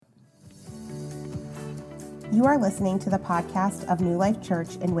You are listening to the podcast of New Life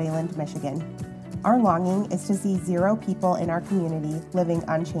Church in Wayland, Michigan. Our longing is to see 0 people in our community living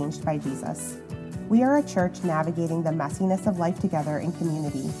unchanged by Jesus. We are a church navigating the messiness of life together in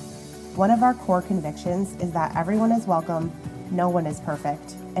community. One of our core convictions is that everyone is welcome, no one is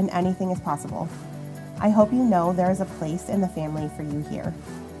perfect, and anything is possible. I hope you know there is a place in the family for you here.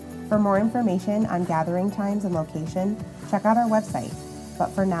 For more information on gathering times and location, check out our website.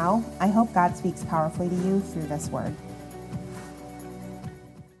 But for now, I hope God speaks powerfully to you through this word.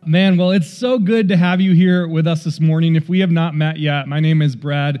 Man, well, it's so good to have you here with us this morning. If we have not met yet, my name is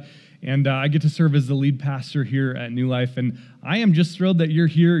Brad, and I get to serve as the lead pastor here at New Life, and I am just thrilled that you're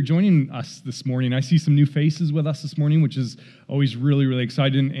here joining us this morning. I see some new faces with us this morning, which is always really, really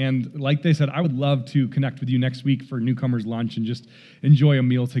exciting, and like they said, I would love to connect with you next week for newcomers lunch and just enjoy a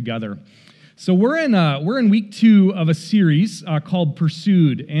meal together. So we're in week 2 of a series called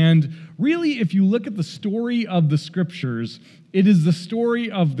Pursued, and really, if you look at the story of the scriptures, it is the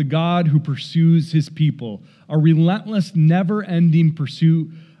story of the God who pursues his people, a relentless, never-ending pursuit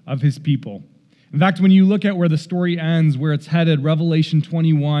of his people. In fact, when you look at where the story ends, where it's headed, Revelation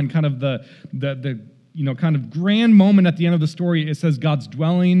 21, kind of the kind of grand moment at the end of the story, it says God's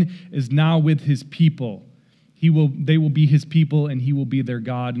dwelling is now with his people. They will be his people, and he will be their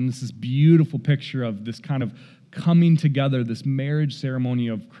God. And this is beautiful picture of this kind of coming together, this marriage ceremony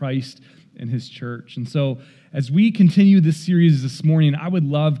of Christ and his church. And so as we continue this series this morning, I would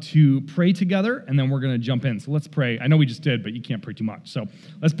love to pray together, and then we're going to jump in. So let's pray. I know we just did, but you can't pray too much. So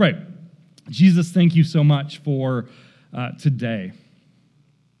let's pray. Jesus, thank you so much for today,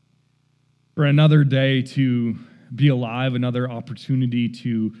 for another day to be alive, another opportunity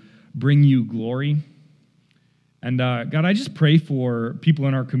to bring you glory. And God, I just pray for people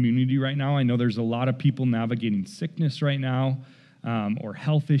in our community right now. I know there's a lot of people navigating sickness right now or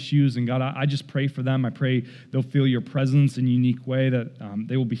health issues. And God, I just pray for them. I pray they'll feel your presence in a unique way, that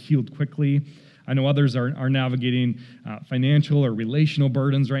they will be healed quickly. I know others are navigating financial or relational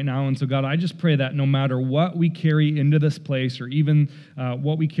burdens right now. And so, God, I just pray that no matter what we carry into this place, or even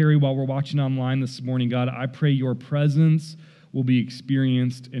what we carry while we're watching online this morning, God, I pray your presence will be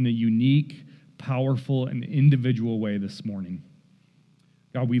experienced in a unique, powerful, and individual way this morning.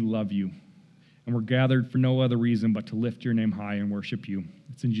 God, we love you, and we're gathered for no other reason but to lift your name high and worship you.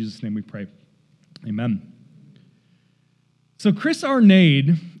 It's in Jesus' name we pray. Amen. So Chris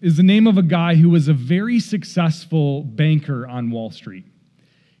Arnade is the name of a guy who was a very successful banker on Wall Street.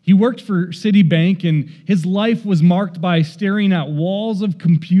 He worked for Citibank, and his life was marked by staring at walls of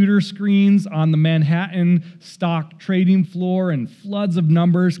computer screens on the Manhattan stock trading floor and floods of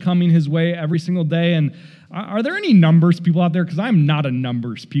numbers coming his way every single day. And are there any numbers people out there? Because I'm not a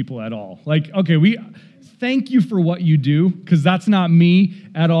numbers people at all. Thank you for what you do, because that's not me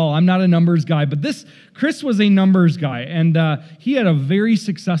at all. I'm not a numbers guy, but Chris was a numbers guy, and he had a very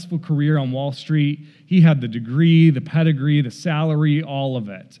successful career on Wall Street. He had the degree, the pedigree, the salary, all of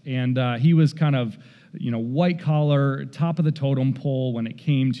it, and he was kind of, white collar, top of the totem pole when it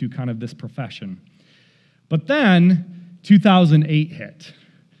came to kind of this profession. But then 2008 hit.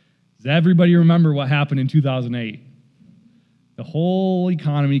 Does everybody remember what happened in 2008? The whole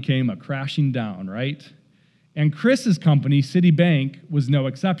economy came crashing down, right? And Chris's company, Citibank, was no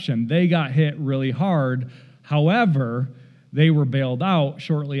exception. They got hit really hard. However, they were bailed out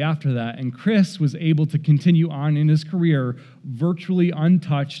shortly after that, and Chris was able to continue on in his career virtually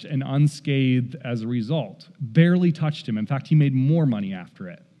untouched and unscathed as a result. Barely touched him. In fact, he made more money after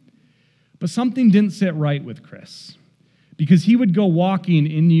it. But something didn't sit right with Chris, because he would go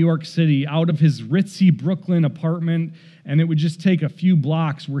walking in New York City out of his ritzy Brooklyn apartment, and it would just take a few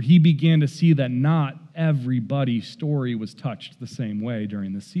blocks where he began to see that not everybody's story was touched the same way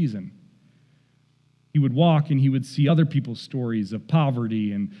during the season. He would walk and he would see other people's stories of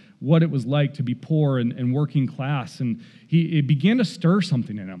poverty and what it was like to be poor and working class, and it began to stir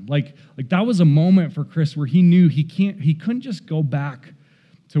something in him. Like that was a moment for Chris where he knew he couldn't just go back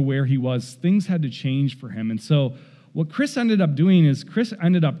to where he was. Things had to change for him. And so what Chris ended up doing is Chris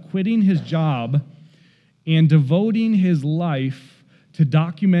ended up quitting his job and devoting his life to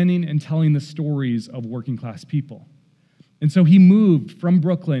documenting and telling the stories of working class people. And so he moved from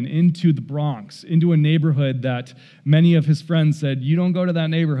Brooklyn into the Bronx, into a neighborhood that many of his friends said, "You don't go to that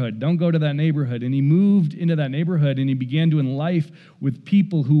neighborhood, don't go to that neighborhood." And he moved into that neighborhood, and he began doing life with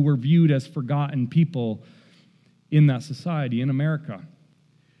people who were viewed as forgotten people in that society, in America.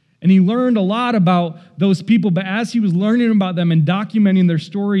 And he learned a lot about those people, but as he was learning about them and documenting their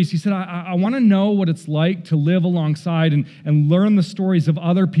stories, he said, I want to know what it's like to live alongside and learn the stories of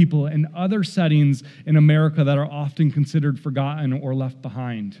other people and other settings in America that are often considered forgotten or left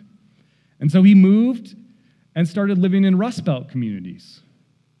behind. And so he moved and started living in Rust Belt communities,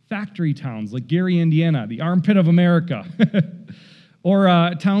 factory towns like Gary, Indiana, the armpit of America, or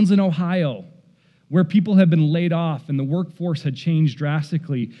towns in Ohio, where people had been laid off and the workforce had changed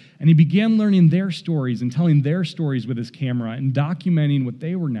drastically. And he began learning their stories and telling their stories with his camera and documenting what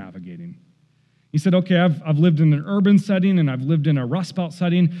they were navigating. He said, okay, I've lived in an urban setting and I've lived in a Rust Belt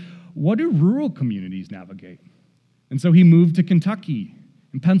setting. What do rural communities navigate? And so he moved to Kentucky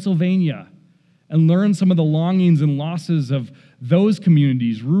and Pennsylvania and learned some of the longings and losses of those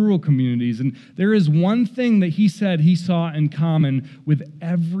communities, rural communities. And there is one thing that he said he saw in common with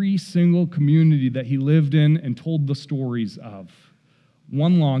every single community that he lived in and told the stories of.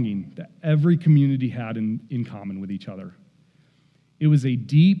 One longing that every community had in common with each other. It was a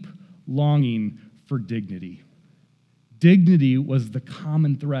deep longing for dignity. Dignity was the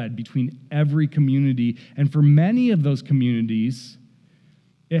common thread between every community, and for many of those communities,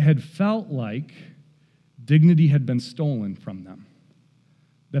 it had felt like dignity had been stolen from them,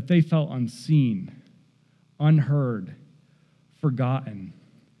 that they felt unseen, unheard, forgotten.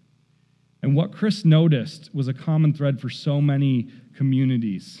 And what Chris noticed was a common thread for so many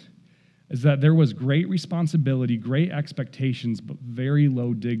communities, is that there was great responsibility, great expectations, but very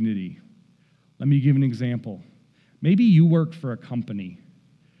low dignity. Let me give an example. Maybe you work for a company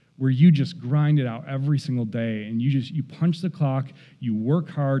where you just grind it out every single day, and you punch the clock, you work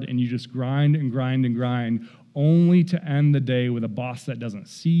hard, and you just grind and grind and grind, only to end the day with a boss that doesn't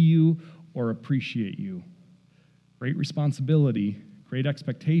see you or appreciate you. Great responsibility, great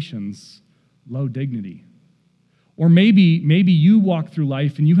expectations, low dignity. Or maybe you walk through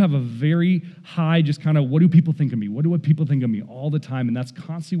life and you have a very high, just kind of, what do people think of me? What do people think of me all the time? And that's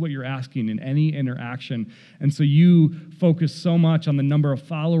constantly what you're asking in any interaction. And so you focus so much on the number of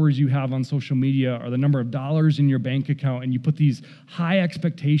followers you have on social media or the number of dollars in your bank account, and you put these high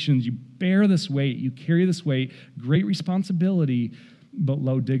expectations. You bear this weight, you carry this weight, great responsibility, but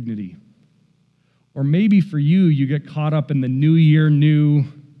low dignity. Or maybe for you, you get caught up in the new year, new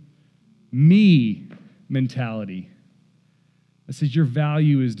me mentality. That says your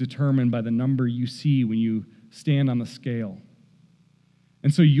value is determined by the number you see when you stand on the scale.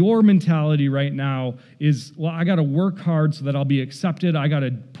 And so your mentality right now is, well, I got to work hard so that I'll be accepted. I got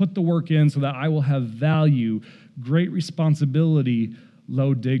to put the work in so that I will have value, great responsibility,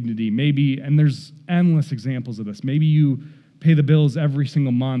 low dignity. Maybe, and there's endless examples of this. Maybe you pay the bills every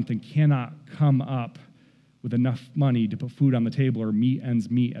single month and cannot come up with enough money to put food on the table or meet ends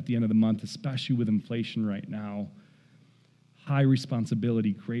meet at the end of the month, especially with inflation right now. High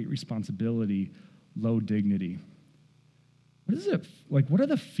responsibility, great responsibility, low dignity. What is it like? What are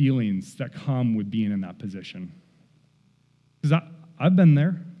the feelings that come with being in that position? Because I've been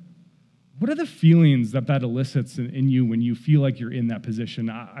there. What are the feelings that elicits in you when you feel like you're in that position?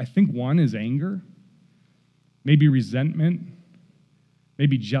 I think one is anger, maybe resentment,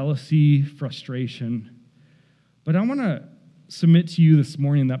 maybe jealousy, frustration. But I want to submit to you this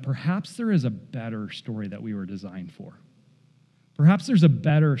morning that perhaps there is a better story that we were designed for. Perhaps there's a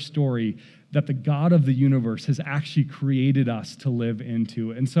better story that the God of the universe has actually created us to live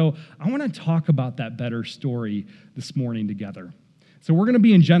into. And so I want to talk about that better story this morning together. So we're going to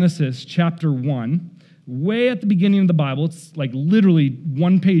be in Genesis chapter 1, way at the beginning of the Bible. It's like literally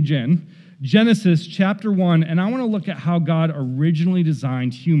one page in. Genesis chapter 1, and I want to look at how God originally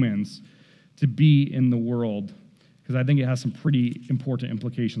designed humans to be in the world, because I think it has some pretty important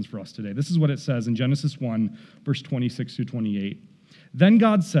implications for us today. This is what it says in Genesis 1, verse 26 through 28. Then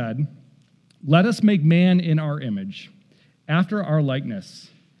God said, "Let us make man in our image, after our likeness,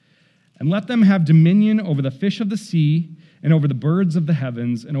 and let them have dominion over the fish of the sea, and over the birds of the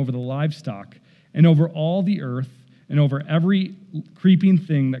heavens, and over the livestock, and over all the earth, and over every creeping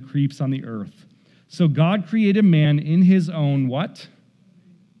thing that creeps on the earth." So God created man in his own what?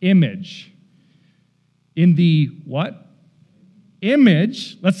 Image. In the what?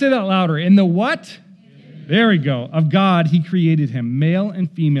 Image. Let's say that louder. In the what? Image. There we go. Of God, he created him. Male and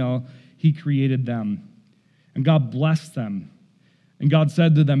female, he created them. And God blessed them. And God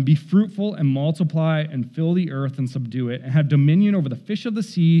said to them, "Be fruitful and multiply and fill the earth and subdue it, and have dominion over the fish of the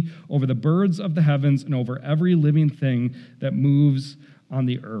sea, over the birds of the heavens, and over every living thing that moves on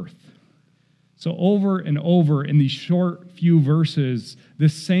the earth." So over and over in these short few verses,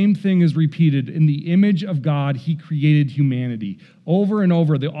 this same thing is repeated. In the image of God, he created humanity. Over and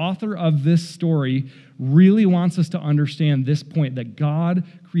over, the author of this story really wants us to understand this point, that God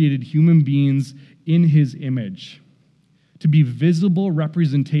created human beings in his image to be visible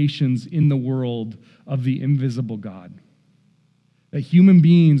representations in the world of the invisible God. That human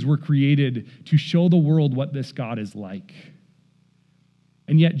beings were created to show the world what this God is like.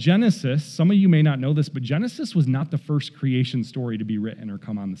 And yet Genesis, some of you may not know this, but Genesis was not the first creation story to be written or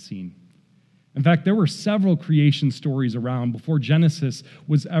come on the scene. In fact, there were several creation stories around before Genesis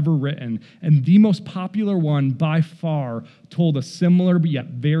was ever written, and the most popular one by far told a similar but yet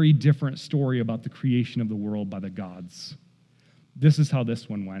very different story about the creation of the world by the gods. This is how this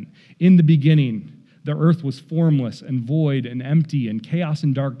one went. In the beginning, the earth was formless and void and empty, and chaos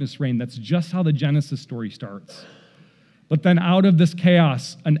and darkness reigned. That's just how the Genesis story starts. But then out of this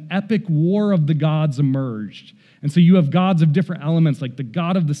chaos, an epic war of the gods emerged. And so you have gods of different elements, like the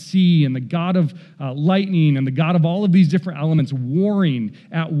god of the sea and the god of lightning and the god of all of these different elements warring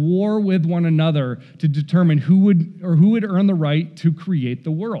at war with one another to determine who would earn the right to create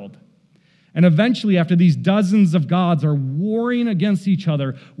the world. And eventually, after these dozens of gods are warring against each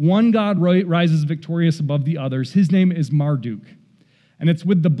other, one god rises victorious above the others. His name is Marduk. And it's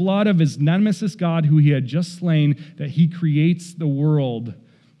with the blood of his nemesis god who he had just slain that he creates the world.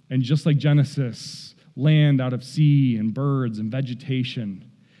 And just like Genesis, land out of sea and birds and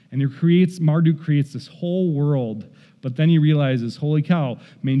vegetation. And Marduk creates this whole world, but then he realizes, holy cow,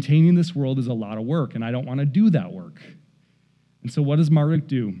 maintaining this world is a lot of work, and I don't want to do that work. And so what does Marduk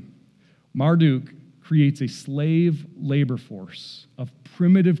do? Marduk creates a slave labor force of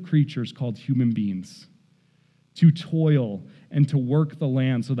primitive creatures called human beings to toil and to work the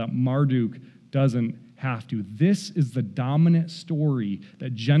land so that Marduk doesn't have to. This is the dominant story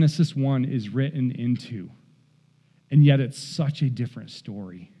that Genesis 1 is written into. And yet it's such a different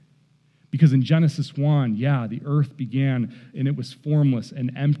story. Because in Genesis 1, the earth began and it was formless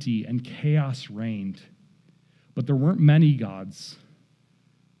and empty and chaos reigned. But there weren't many gods.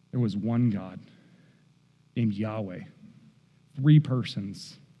 There was one God named Yahweh. 3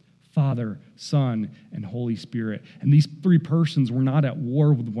 persons. Father, Son, and Holy Spirit. And these 3 persons were not at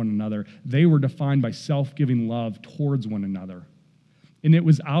war with one another. They were defined by self-giving love towards one another. And it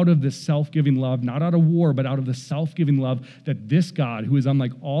was out of this self-giving love, not out of war, but out of the self-giving love that this God, who is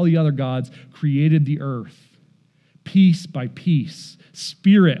unlike all the other gods, created the earth. Piece by piece,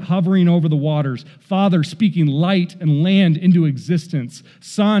 Spirit hovering over the waters, Father speaking light and land into existence,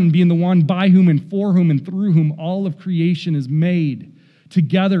 Son being the one by whom and for whom and through whom all of creation is made,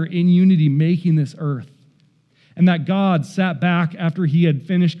 together in unity making this earth. And that God sat back after he had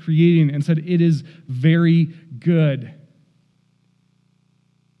finished creating and said, it is very good.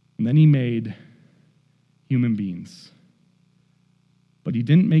 And then he made human beings. But he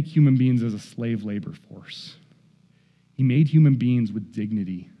didn't make human beings as a slave labor force. He made human beings with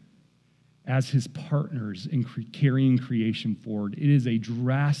dignity as his partners in carrying creation forward. It is a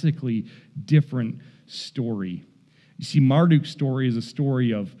drastically different story. You see, Marduk's story is a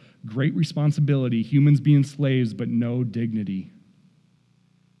story of great responsibility, humans being slaves, but no dignity.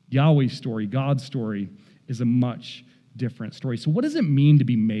 Yahweh's story, God's story, is a much different story. So what does it mean to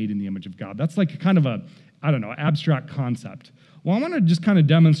be made in the image of God? That's like kind of a, abstract concept. Well, I want to just kind of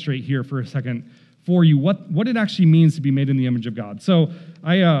demonstrate here for a second for you what it actually means to be made in the image of God. So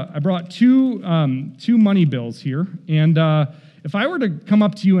I brought two money bills here, and if I were to come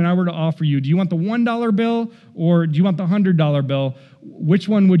up to you and I were to offer you, do you want the $1 bill or do you want the $100 bill? Which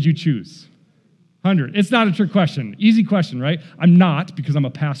one would you choose? 100. It's not a trick question. Easy question, right? I'm not, because I'm a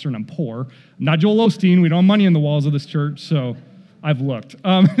pastor and I'm poor. I'm not Joel Osteen. We don't have money in the walls of this church, so I've looked.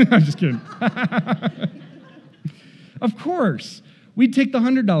 I'm just kidding. Of course, we'd take the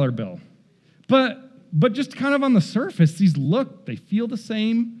 $100 bill. But just kind of on the surface, they feel the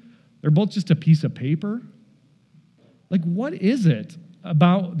same. They're both just a piece of paper. Like, what is it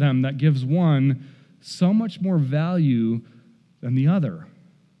about them that gives one so much more value than the other?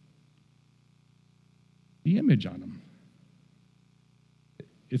 The image on them.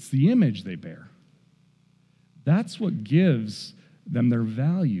 It's the image they bear. That's what gives them their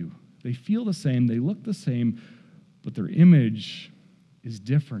value. They feel the same, they look the same, but their image is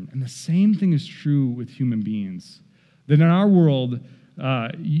different. And the same thing is true with human beings. That in our world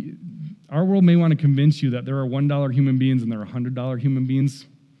may want to convince you that there are $1 human beings and there are $100 human beings.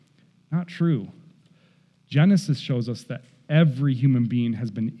 Not true. Genesis shows us that every human being has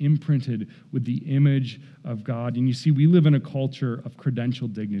been imprinted with the image of God. And you see, we live in a culture of credential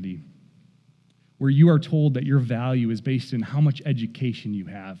dignity, where you are told that your value is based in how much education you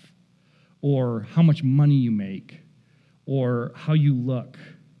have, or how much money you make, or how you look.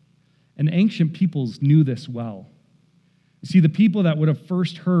 And ancient peoples knew this well. See, the people that would have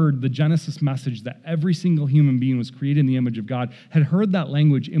first heard the Genesis message that every single human being was created in the image of God had heard that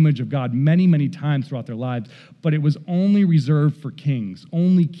language, image of God, many, many times throughout their lives, but it was only reserved for kings.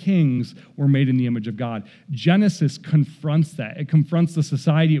 Only kings were made in the image of God. Genesis confronts that. It confronts the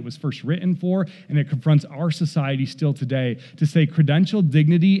society it was first written for, and it confronts our society still today to say credential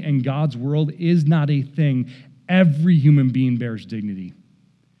dignity in God's world is not a thing. Every human being bears dignity.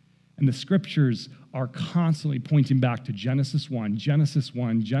 And the scriptures are constantly pointing back to Genesis 1, Genesis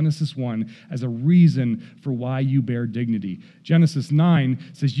 1, Genesis 1 as a reason for why you bear dignity. Genesis 9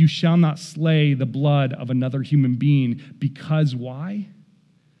 says, you shall not slay the blood of another human being because why?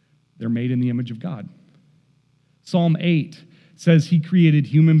 They're made in the image of God. Psalm 8 says he created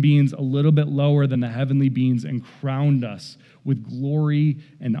human beings a little bit lower than the heavenly beings and crowned us with glory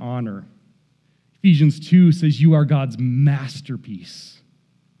and honor. Ephesians 2 says you are God's masterpiece.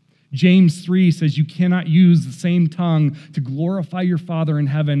 James 3 says you cannot use the same tongue to glorify your Father in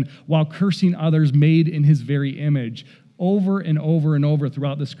heaven while cursing others made in his very image. Over and over and over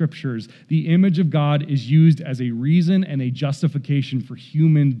throughout the scriptures, the image of God is used as a reason and a justification for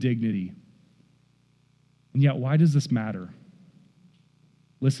human dignity. And yet, why does this matter?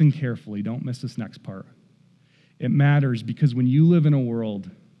 Listen carefully. Don't miss this next part. It matters because when you live in a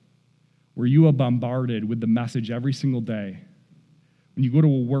world where you are bombarded with the message every single day, when you go to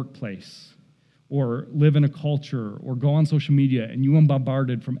a workplace or live in a culture or go on social media and you are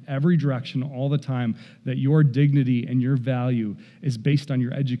bombarded from every direction all the time that your dignity and your value is based on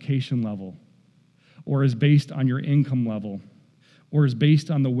your education level or is based on your income level or is based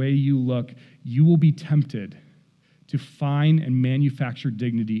on the way you look, you will be tempted to find and manufacture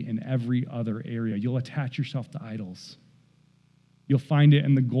dignity in every other area. You'll attach yourself to idols. You'll find it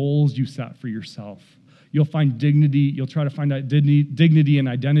in the goals you set for yourself. You'll find dignity, you'll try to find dignity and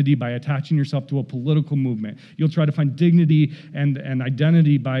identity by attaching yourself to a political movement. You'll try to find dignity and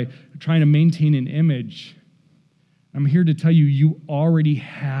identity by trying to maintain an image. I'm here to tell you, you already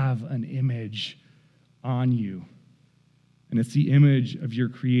have an image on you. And it's the image of your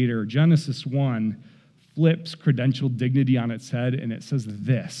Creator. Genesis 1 flips credential dignity on its head, and it says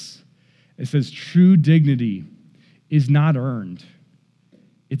this. It says, true dignity is not earned.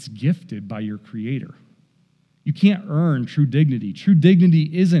 It's gifted by your Creator. You can't earn true dignity. True dignity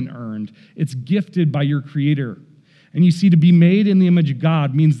isn't earned. It's gifted by your Creator. And you see, to be made in the image of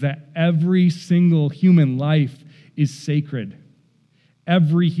God means that every single human life is sacred.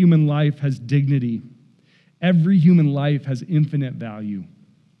 Every human life has dignity. Every human life has infinite value.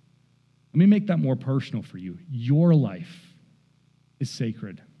 Let me make that more personal for you. Your life is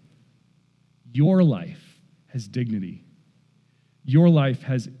sacred. Your life has dignity. Your life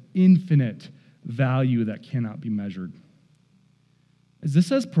has infinite value that cannot be measured. As this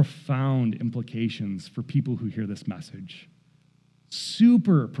has profound implications for people who hear this message.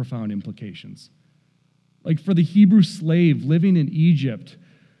 Super profound implications. Like for the Hebrew slave living in Egypt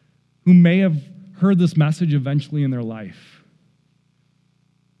who may have heard this message eventually in their life.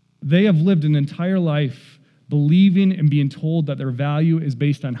 They have lived an entire life believing and being told that their value is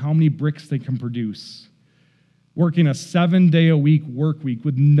based on how many bricks they can produce. Working a 7-day-a-week work week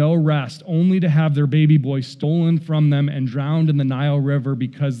with no rest, only to have their baby boy stolen from them and drowned in the Nile River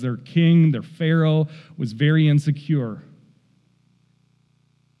because their king, their Pharaoh, was very insecure.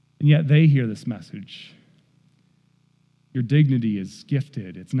 And yet they hear this message. Your dignity is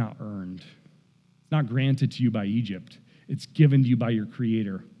gifted, it's not earned. It's not granted to you by Egypt. It's given to you by your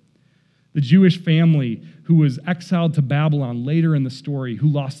Creator. The Jewish family who was exiled to Babylon later in the story, who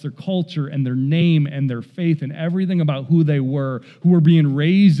lost their culture and their name and their faith and everything about who they were, who were being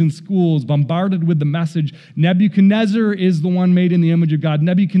raised in schools, bombarded with the message, Nebuchadnezzar is the one made in the image of God.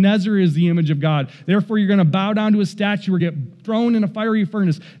 Nebuchadnezzar is the image of God. Therefore, you're going to bow down to a statue or get thrown in a fiery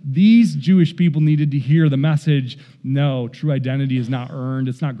furnace. These Jewish people needed to hear the message, no, true identity is not earned.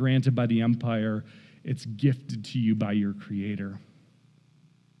 It's not granted by the empire. It's gifted to you by your Creator.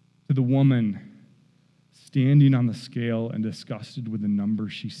 To the woman standing on the scale and disgusted with the number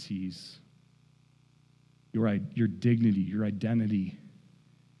she sees, your dignity, your identity,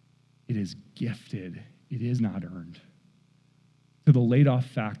 it is gifted. It is not earned. To the laid-off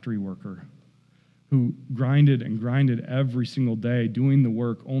factory worker who grinded and grinded every single day, doing the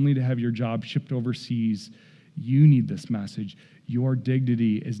work only to have your job shipped overseas, you need this message. Your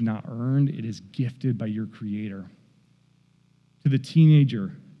dignity is not earned. It is gifted by your Creator. To the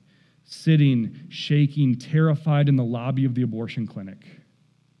teenager sitting, shaking, terrified in the lobby of the abortion clinic.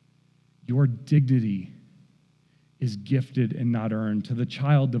 Your dignity is gifted and not earned. To the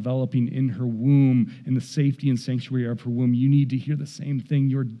child developing in her womb, in the safety and sanctuary of her womb, you need to hear the same thing.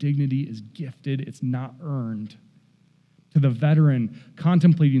 Your dignity is gifted. It's not earned. To the veteran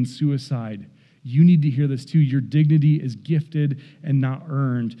contemplating suicide, you need to hear this too. Your dignity is gifted and not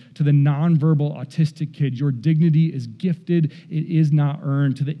earned. To the nonverbal autistic kid, your dignity is gifted, it is not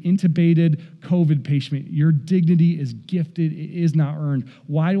earned. To the intubated COVID patient, your dignity is gifted, it is not earned.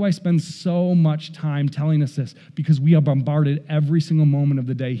 Why do I spend so much time telling us this? Because we are bombarded every single moment of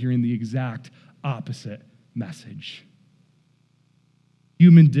the day hearing the exact opposite message.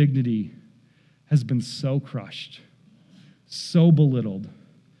 Human dignity has been so crushed, so belittled,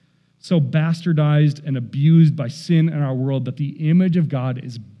 so bastardized and abused by sin in our world that the image of God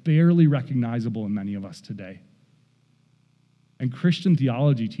is barely recognizable in many of us today. And Christian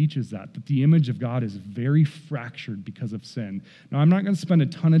theology teaches that the image of God is very fractured because of sin. Now, I'm not going to spend a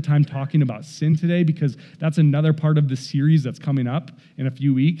ton of time talking about sin today because that's another part of the series that's coming up in a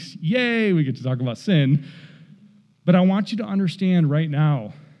few weeks. Yay, we get to talk about sin. But I want you to understand right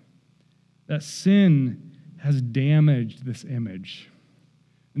now that sin has damaged this image.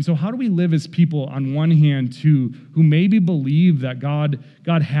 And so how do we live as people, on one hand, who maybe believe that God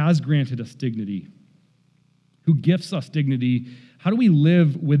has granted us dignity, who gifts us dignity? How do we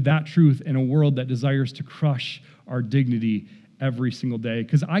live with that truth in a world that desires to crush our dignity every single day?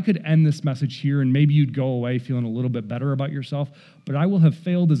 Because I could end this message here, and maybe you'd go away feeling a little bit better about yourself, but I will have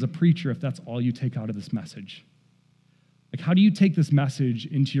failed as a preacher if that's all you take out of this message. Like, how do you take this message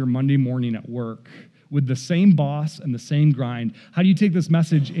into your Monday morning at work with the same boss and the same grind? How do you take this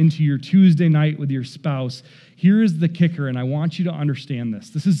message into your Tuesday night with your spouse? Here is the kicker, and I want you to understand this.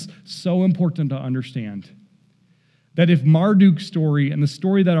 This is so important to understand. That if Marduk's story and the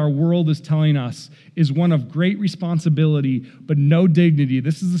story that our world is telling us is one of great responsibility but no dignity,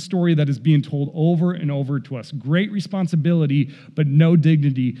 this is a story that is being told over and over to us. Great responsibility but no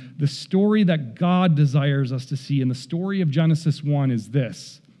dignity. The story that God desires us to see in the story of Genesis 1 is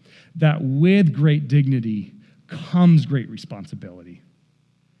this: that with great dignity comes great responsibility.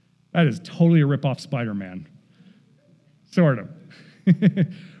 That is totally a ripoff Spider-Man. Sort of.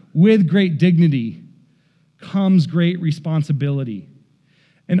 With great dignity comes great responsibility.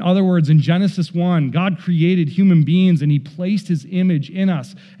 In other words, in Genesis 1, God created human beings and he placed his image in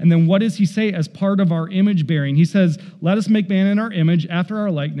us. And then what does he say as part of our image bearing? He says, let us make man in our image, after our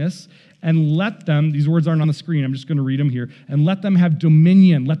likeness, and let them, these words aren't on the screen, I'm just going to read them here, and let them have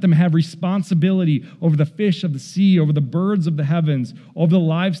dominion, let them have responsibility over the fish of the sea, over the birds of the heavens, over the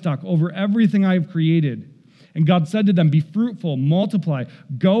livestock, over everything I have created. And God said to them, be fruitful, multiply,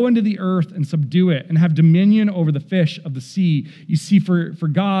 go into the earth and subdue it, and have dominion over the fish of the sea. You see, for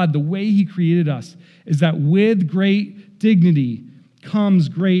God, the way he created us is that with great dignity comes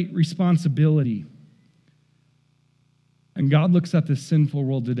great responsibility. And God looks at this sinful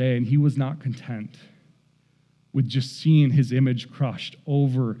world today, and he was not content with just seeing his image crushed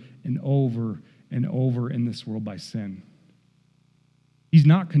over and over and over in this world by sin. He's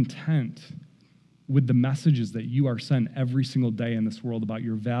not content with the messages that you are sent every single day in this world about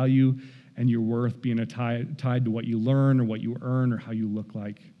your value and your worth being tied to what you learn or what you earn or how you look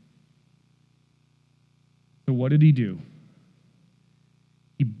like. So what did he do?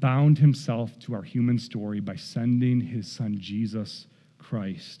 He bound himself to our human story by sending his son Jesus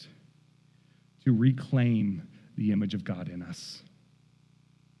Christ to reclaim the image of God in us.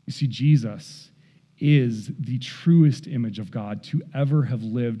 You see, Jesus is the truest image of God to ever have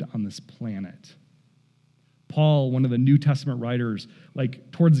lived on this planet. Paul, one of the New Testament writers,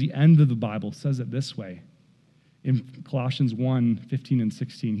 towards the end of the Bible, says it this way. In Colossians 1, 15 and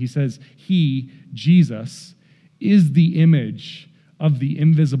 16, he says, he, Jesus, is the image of the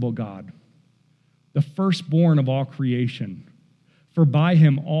invisible God, the firstborn of all creation. For by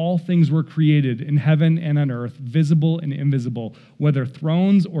him all things were created in heaven and on earth, visible and invisible, whether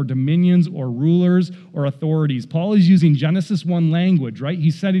thrones or dominions or rulers or authorities. Paul is using Genesis 1 language, right?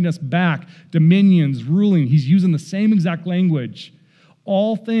 He's setting us back, dominions, ruling. He's using the same exact language.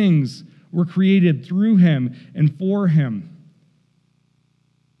 All things were created through him and for him.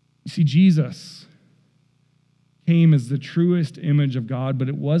 You see, Jesus came as the truest image of God, but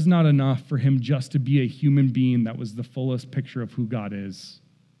it was not enough for him just to be a human being that was the fullest picture of who God is.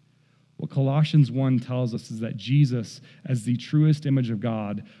 What Colossians 1 tells us is that Jesus, as the truest image of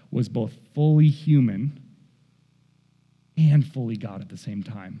God, was both fully human and fully God at the same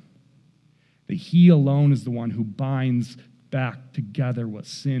time. That he alone is the one who binds back together what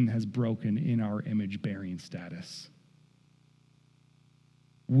sin has broken in our image-bearing status.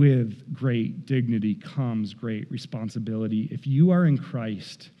 With great dignity comes great responsibility. If you are in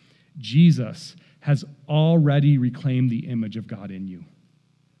Christ, Jesus has already reclaimed the image of God in you.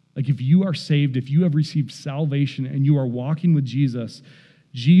 If you are saved, if you have received salvation and you are walking with Jesus,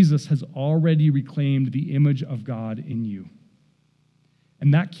 Jesus has already reclaimed the image of God in you.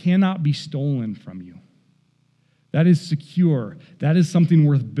 And that cannot be stolen from you. That is secure. That is something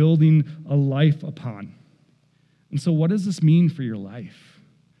worth building a life upon. And so what does this mean for your life?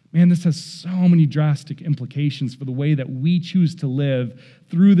 Man, this has so many drastic implications for the way that we choose to live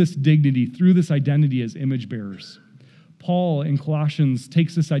through this dignity, through this identity as image bearers. Paul in Colossians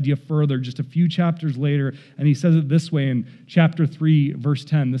takes this idea further just a few chapters later, and he says it this way in chapter 3, verse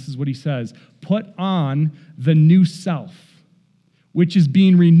 10. This is what he says: "Put on the new self, which is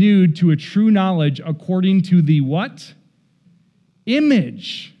being renewed to a true knowledge according to the" what?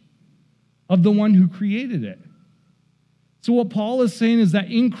 Image of the one who created it. So what Paul is saying is that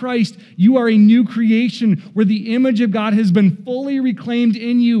in Christ, you are a new creation where the image of God has been fully reclaimed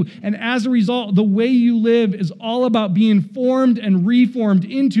in you. And as a result, the way you live is all about being formed and reformed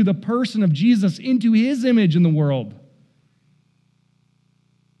into the person of Jesus, into his image in the world.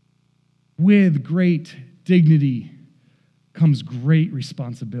 With great dignity comes great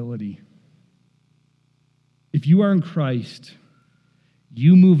responsibility. If you are in Christ,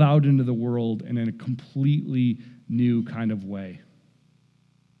 you move out into the world and in a completely new kind of way,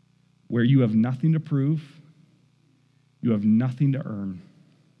 where you have nothing to prove, you have nothing to earn.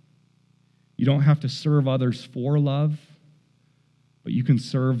 You don't have to serve others for love, but you can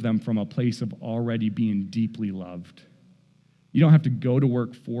serve them from a place of already being deeply loved. You don't have to go to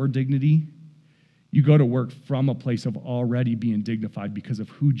work for dignity. You go to work from a place of already being dignified because of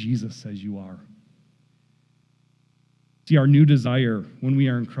who Jesus says you are. See, our new desire when we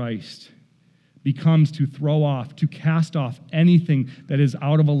are in Christ becomes to throw off, to cast off anything that is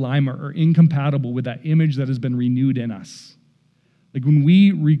out of alignment or incompatible with that image that has been renewed in us. Like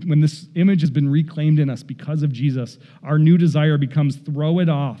when this image has been reclaimed in us because of Jesus, our new desire becomes throw it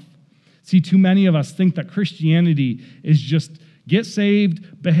off. See, too many of us think that Christianity is just get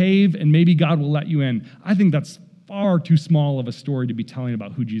saved, behave, and maybe God will let you in. I think that's far too small of a story to be telling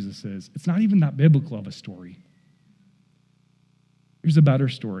about who Jesus is. It's not even that biblical of a story. Here's a better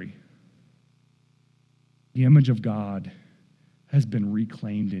story. The image of God has been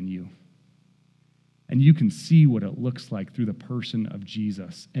reclaimed in you. And you can see what it looks like through the person of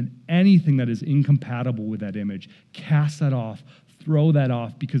Jesus. And anything that is incompatible with that image, cast that off, throw that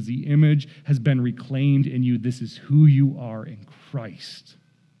off, because the image has been reclaimed in you. This is who you are in Christ.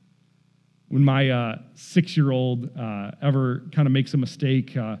 When my 6-year-old ever kind of makes a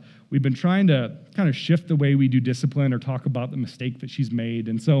mistake, we've been trying to kind of shift the way we do discipline or talk about the mistake that she's made.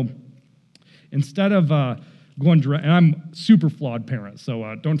 And so instead of going direct, and I'm a super flawed parent,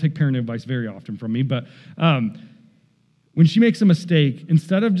 so don't take parenting advice very often from me, but when she makes a mistake,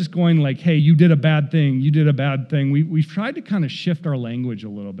 instead of just going like, hey, you did a bad thing, we've tried to kind of shift our language a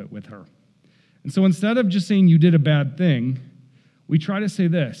little bit with her. And so instead of just saying you did a bad thing, we try to say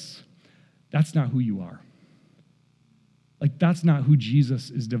this: that's not who you are. Like, that's not who Jesus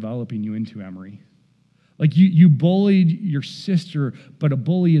is developing you into, Emery. Like, you bullied your sister, but a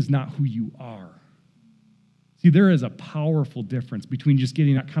bully is not who you are. See, there is a powerful difference between just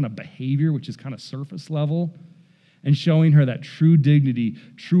getting that kind of behavior, which is kind of surface level, and showing her that true dignity,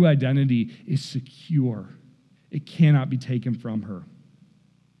 true identity is secure. It cannot be taken from her.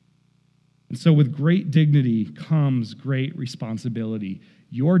 And so with great dignity comes great responsibility.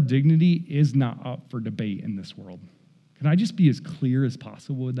 Your dignity is not up for debate in this world. Can I just be as clear as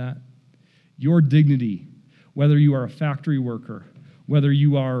possible with that? Your dignity, whether you are a factory worker, whether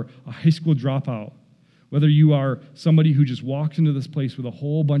you are a high school dropout, whether you are somebody who just walked into this place with a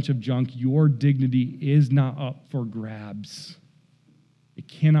whole bunch of junk, your dignity is not up for grabs. It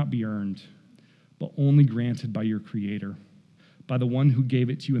cannot be earned, but only granted by your Creator, by the one who gave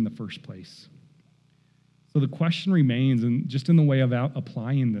it to you in the first place. So the question remains, and just in the way of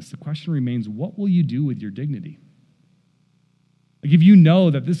applying this, the question remains, what will you do with your dignity? Like, if you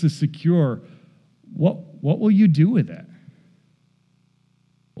know that this is secure, what will you do with it?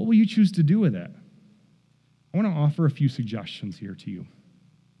 What will you choose to do with it? I want to offer a few suggestions here to you.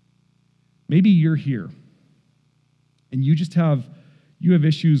 Maybe you're here and you have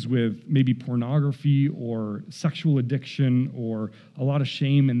issues with maybe pornography or sexual addiction or a lot of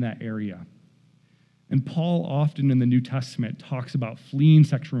shame in that area. And Paul often in the New Testament talks about fleeing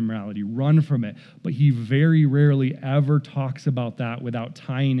sexual immorality, run from it, but he very rarely ever talks about that without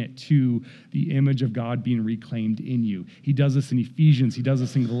tying it to the image of God being reclaimed in you. He does this in Ephesians, he does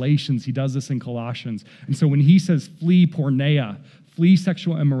this in Galatians, he does this in Colossians. And so when he says flee porneia, flee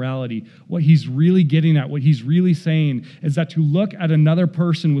sexual immorality, what he's really getting at, what he's really saying is that to look at another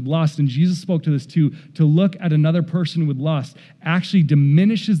person with lust, and Jesus spoke to this too, to look at another person with lust actually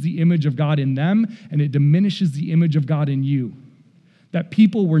diminishes the image of God in them, and it diminishes the image of God in you. That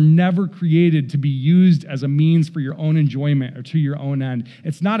people were never created to be used as a means for your own enjoyment or to your own end.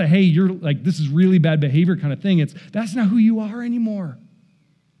 It's not a, hey, you're like, this is really bad behavior kind of thing. That's not who you are anymore.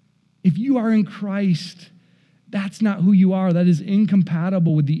 If you are in Christ, that's not who you are. That is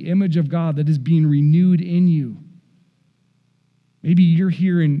incompatible with the image of God that is being renewed in you. Maybe you're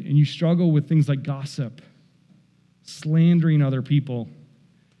here and you struggle with things like gossip, slandering other people.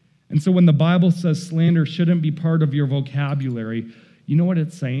 And so when the Bible says slander shouldn't be part of your vocabulary, you know what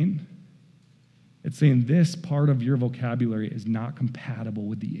it's saying? It's saying this part of your vocabulary is not compatible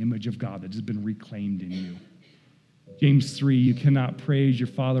with the image of God that has been reclaimed in you. James 3, you cannot praise your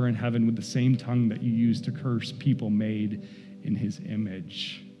Father in heaven with the same tongue that you use to curse people made in his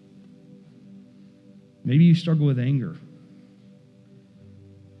image. Maybe you struggle with anger.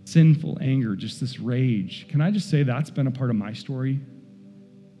 Sinful anger, just this rage. Can I just say that's been a part of my story?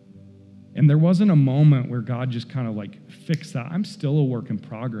 And there wasn't a moment where God just kind of like fixed that. I'm still a work in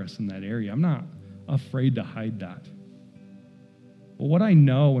progress in that area. I'm not afraid to hide that. But what I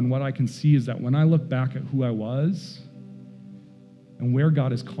know and what I can see is that when I look back at who I was and where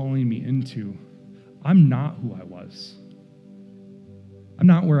God is calling me into, I'm not who I was. I'm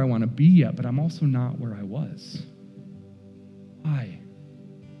not where I want to be yet, but I'm also not where I was. Why?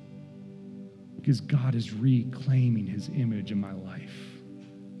 Because God is reclaiming his image in my life.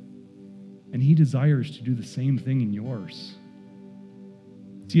 And he desires to do the same thing in yours.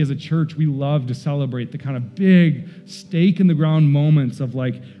 See, as a church, we love to celebrate the kind of big stake in the ground moments of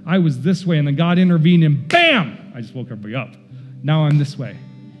like, I was this way and then God intervened and bam, I just woke everybody up. Now I'm this way.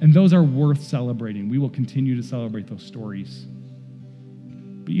 And those are worth celebrating. We will continue to celebrate those stories.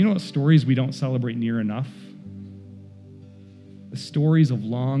 But you know what stories we don't celebrate near enough? The stories of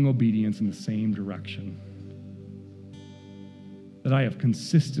long obedience in the same direction. That I have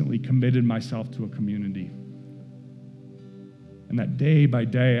consistently committed myself to a community. And that day by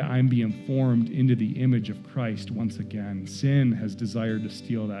day, I'm being formed into the image of Christ once again. Sin has desired to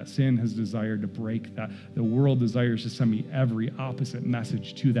steal that. Sin has desired to break that. The world desires to send me every opposite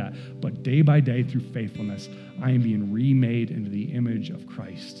message to that. But day by day, through faithfulness, I am being remade into the image of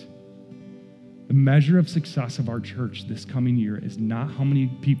Christ. The measure of success of our church this coming year is not how many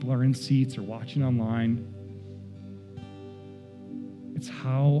people are in seats or watching online. It's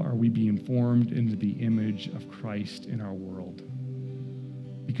how are we being formed into the image of Christ in our world?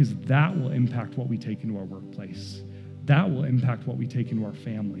 Because that will impact what we take into our workplace. That will impact what we take into our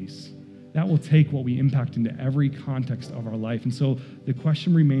families. That will take what we impact into every context of our life. And so the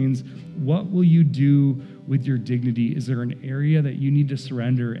question remains, what will you do with your dignity? Is there an area that you need to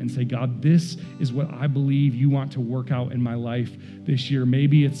surrender and say, God, this is what I believe you want to work out in my life this year?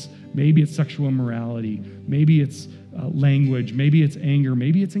 Maybe it's sexual immorality. Maybe it's language. Maybe it's anger.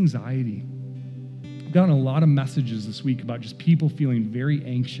 Maybe it's anxiety. I've gotten a lot of messages this week about just people feeling very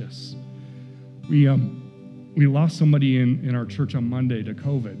anxious. We lost somebody in our church on Monday to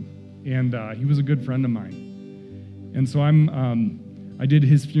COVID, and he was a good friend of mine. And so I did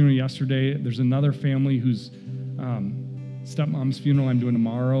his funeral yesterday. There's another family whose stepmom's funeral I'm doing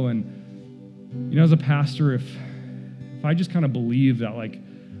tomorrow. And, you know, as a pastor, if I just kind of believe that, like,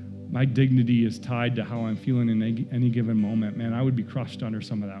 my dignity is tied to how I'm feeling in any given moment, man, I would be crushed under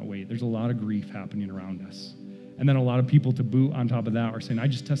some of that weight. There's a lot of grief happening around us. And then a lot of people to boot on top of that are saying, I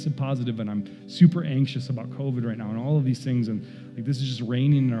just tested positive and I'm super anxious about COVID right now and all of these things. And like, this is just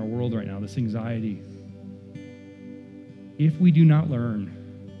reigning in our world right now, this anxiety. If we do not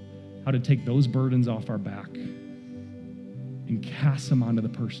learn how to take those burdens off our back and cast them onto the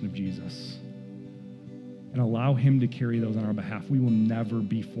person of Jesus and allow him to carry those on our behalf, we will never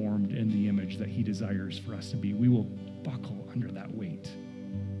be formed in the image that he desires for us to be. We will buckle under that weight.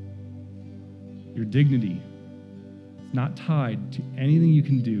 Your dignity is not tied to anything you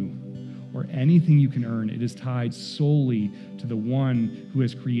can do or anything you can earn. It is tied solely to the one who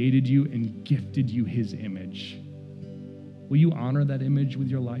has created you and gifted you his image. Will you honor that image with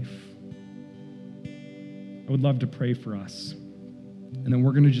your life? I would love to pray for us. And then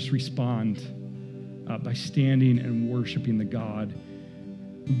we're going to just respond by standing and worshiping the God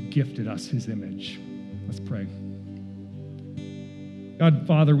who gifted us his image. Let's pray. God,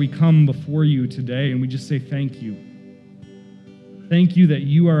 Father, we come before you today and we just say thank you. Thank you that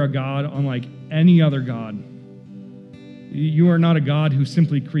you are a God unlike any other God. You are not a God who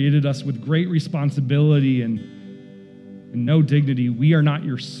simply created us with great responsibility and no dignity. We are not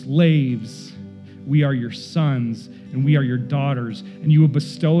your slaves. We are your sons and we are your daughters, and you have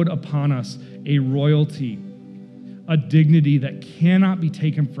bestowed upon us a royalty, a dignity that cannot be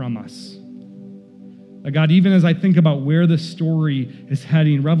taken from us. God, even as I think about where this story is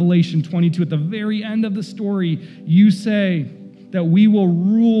heading, Revelation 22, at the very end of the story, you say that we will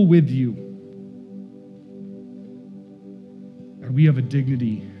rule with you. God, we have a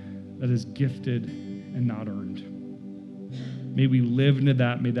dignity that is gifted and not earned. May we live into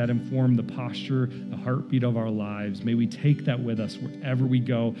that. May that inform the posture, the heartbeat of our lives. May we take that with us wherever we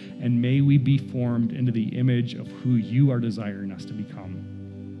go, and may we be formed into the image of who you are desiring us to become.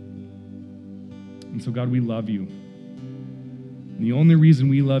 And so, God, we love you. And the only reason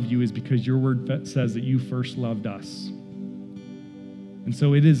we love you is because your word says that you first loved us. And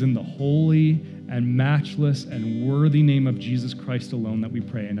so it is in the holy and matchless and worthy name of Jesus Christ alone that we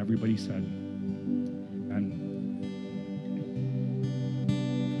pray. And everybody said,